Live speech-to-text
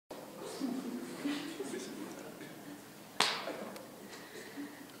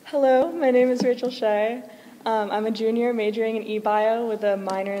Hello, my name is Rachel Shea. I'm a junior majoring in e-bio with a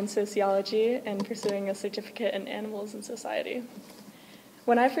minor in sociology and pursuing a certificate in animals and society.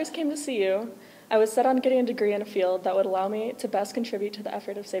 When I first came to CU, I was set on getting a degree in a field that would allow me to best contribute to the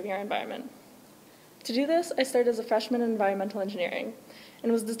effort of saving our environment. To do this, I started as a freshman in environmental engineering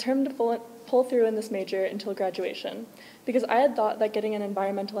and was determined to pull through in this major until graduation because I had thought that getting an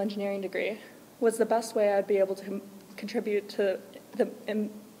environmental engineering degree was the best way I'd be able to contribute to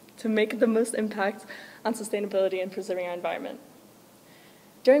make the most impact on sustainability and preserving our environment.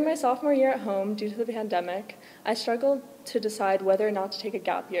 During my sophomore year at home, due to the pandemic, I struggled to decide whether or not to take a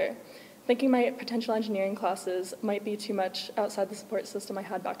gap year, thinking my potential engineering classes might be too much outside the support system I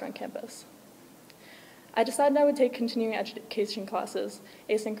had back on campus. I decided I would take continuing education classes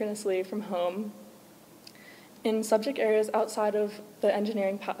asynchronously from home in subject areas outside of the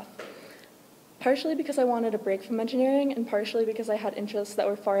engineering path, partially because I wanted a break from engineering and partially because I had interests that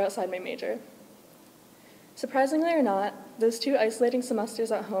were far outside my major. Surprisingly or not, those 2 isolating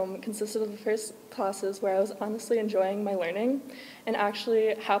semesters at home consisted of the first classes where I was honestly enjoying my learning and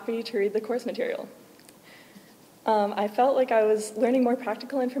actually happy to read the course material. I felt like I was learning more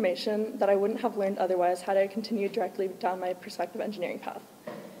practical information that I wouldn't have learned otherwise had I continued directly down my prospective engineering path.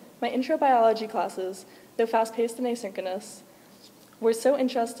 My intro biology classes, though fast-paced and asynchronous, were so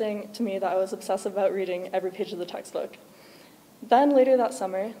interesting to me that I was obsessive about reading every page of the textbook. Then later that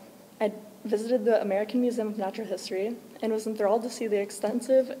summer, I visited the American Museum of Natural History and was enthralled to see the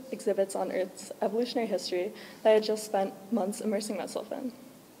extensive exhibits on Earth's evolutionary history that I had just spent months immersing myself in.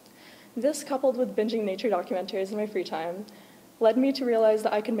 This, coupled with binging nature documentaries in my free time, led me to realize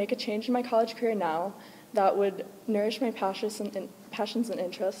that I could make a change in my college career now that would nourish my passions and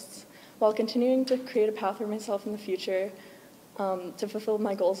interests, while continuing to create a path for myself in the future to fulfill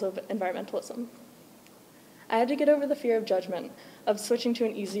my goals of environmentalism. I had to get over the fear of judgment, of switching to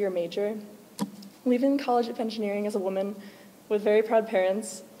an easier major. Leaving the College of Engineering as a woman with very proud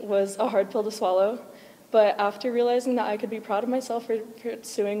parents was a hard pill to swallow, but after realizing that I could be proud of myself for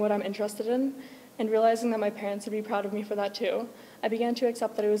pursuing what I'm interested in, and realizing that my parents would be proud of me for that too, I began to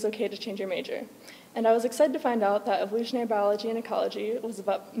accept that it was okay to change your major. And I was excited to find out that evolutionary biology and ecology was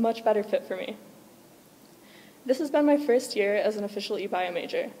a much better fit for me. This has been my first year as an official e-bio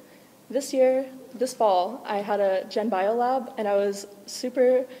major. This fall, I had a Gen Bio lab, and I was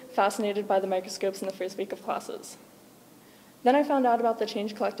super fascinated by the microscopes in the first week of classes. Then I found out about the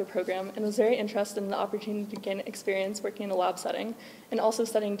Change Collective program and was very interested in the opportunity to gain experience working in a lab setting and also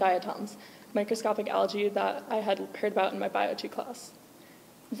studying diatoms, microscopic algae that I had heard about in my Bio 2 class.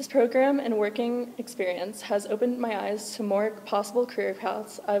 This program and working experience has opened my eyes to more possible career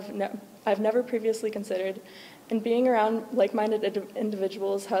paths I've never previously considered, and being around like-minded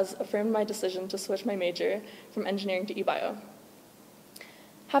individuals has affirmed my decision to switch my major from engineering to e-bio.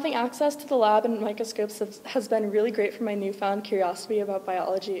 Having access to the lab and microscopes has been really great for my newfound curiosity about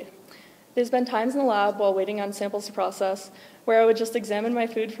biology. There's been times in the lab while waiting on samples to process where I would just examine my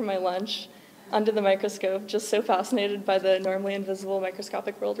food for my lunch under the microscope, just so fascinated by the normally invisible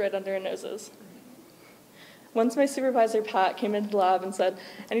microscopic world right under our noses. Once my supervisor, Pat, came into the lab and said,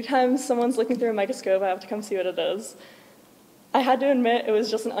 "Anytime someone's looking through a microscope, I have to come see what it is." I had to admit it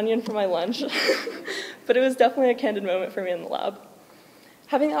was just an onion for my lunch, but it was definitely a candid moment for me in the lab.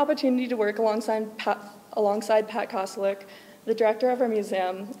 Having the opportunity to work alongside Pat Kostelik, the director of our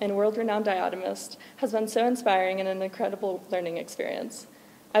museum and world-renowned diatomist, has been so inspiring and an incredible learning experience.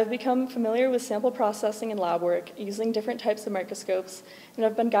 I've become familiar with sample processing and lab work using different types of microscopes, and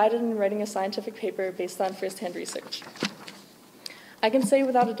I've been guided in writing a scientific paper based on first-hand research. I can say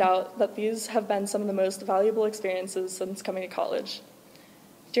without a doubt that these have been some of the most valuable experiences since coming to college.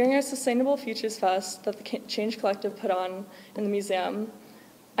 During our Sustainable Futures Fest that the Change Collective put on in the museum,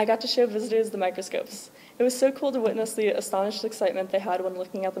 I got to show visitors the microscopes. It was so cool to witness the astonished excitement they had when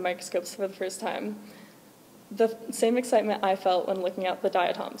looking at the microscopes for the first time. The same excitement I felt when looking at the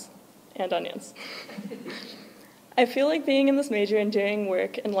diatoms and onions. I feel like being in this major and doing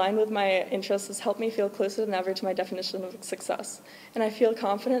work in line with my interests has helped me feel closer than ever to my definition of success, and I feel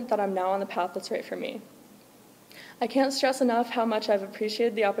confident that I'm now on the path that's right for me. I can't stress enough how much I've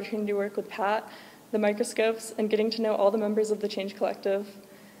appreciated the opportunity to work with Pat, the microscopes, and getting to know all the members of the Change Collective.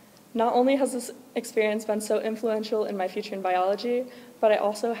 Not only has this experience been so influential in my future in biology, but I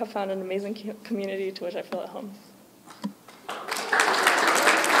also have found an amazing community to which I feel at home.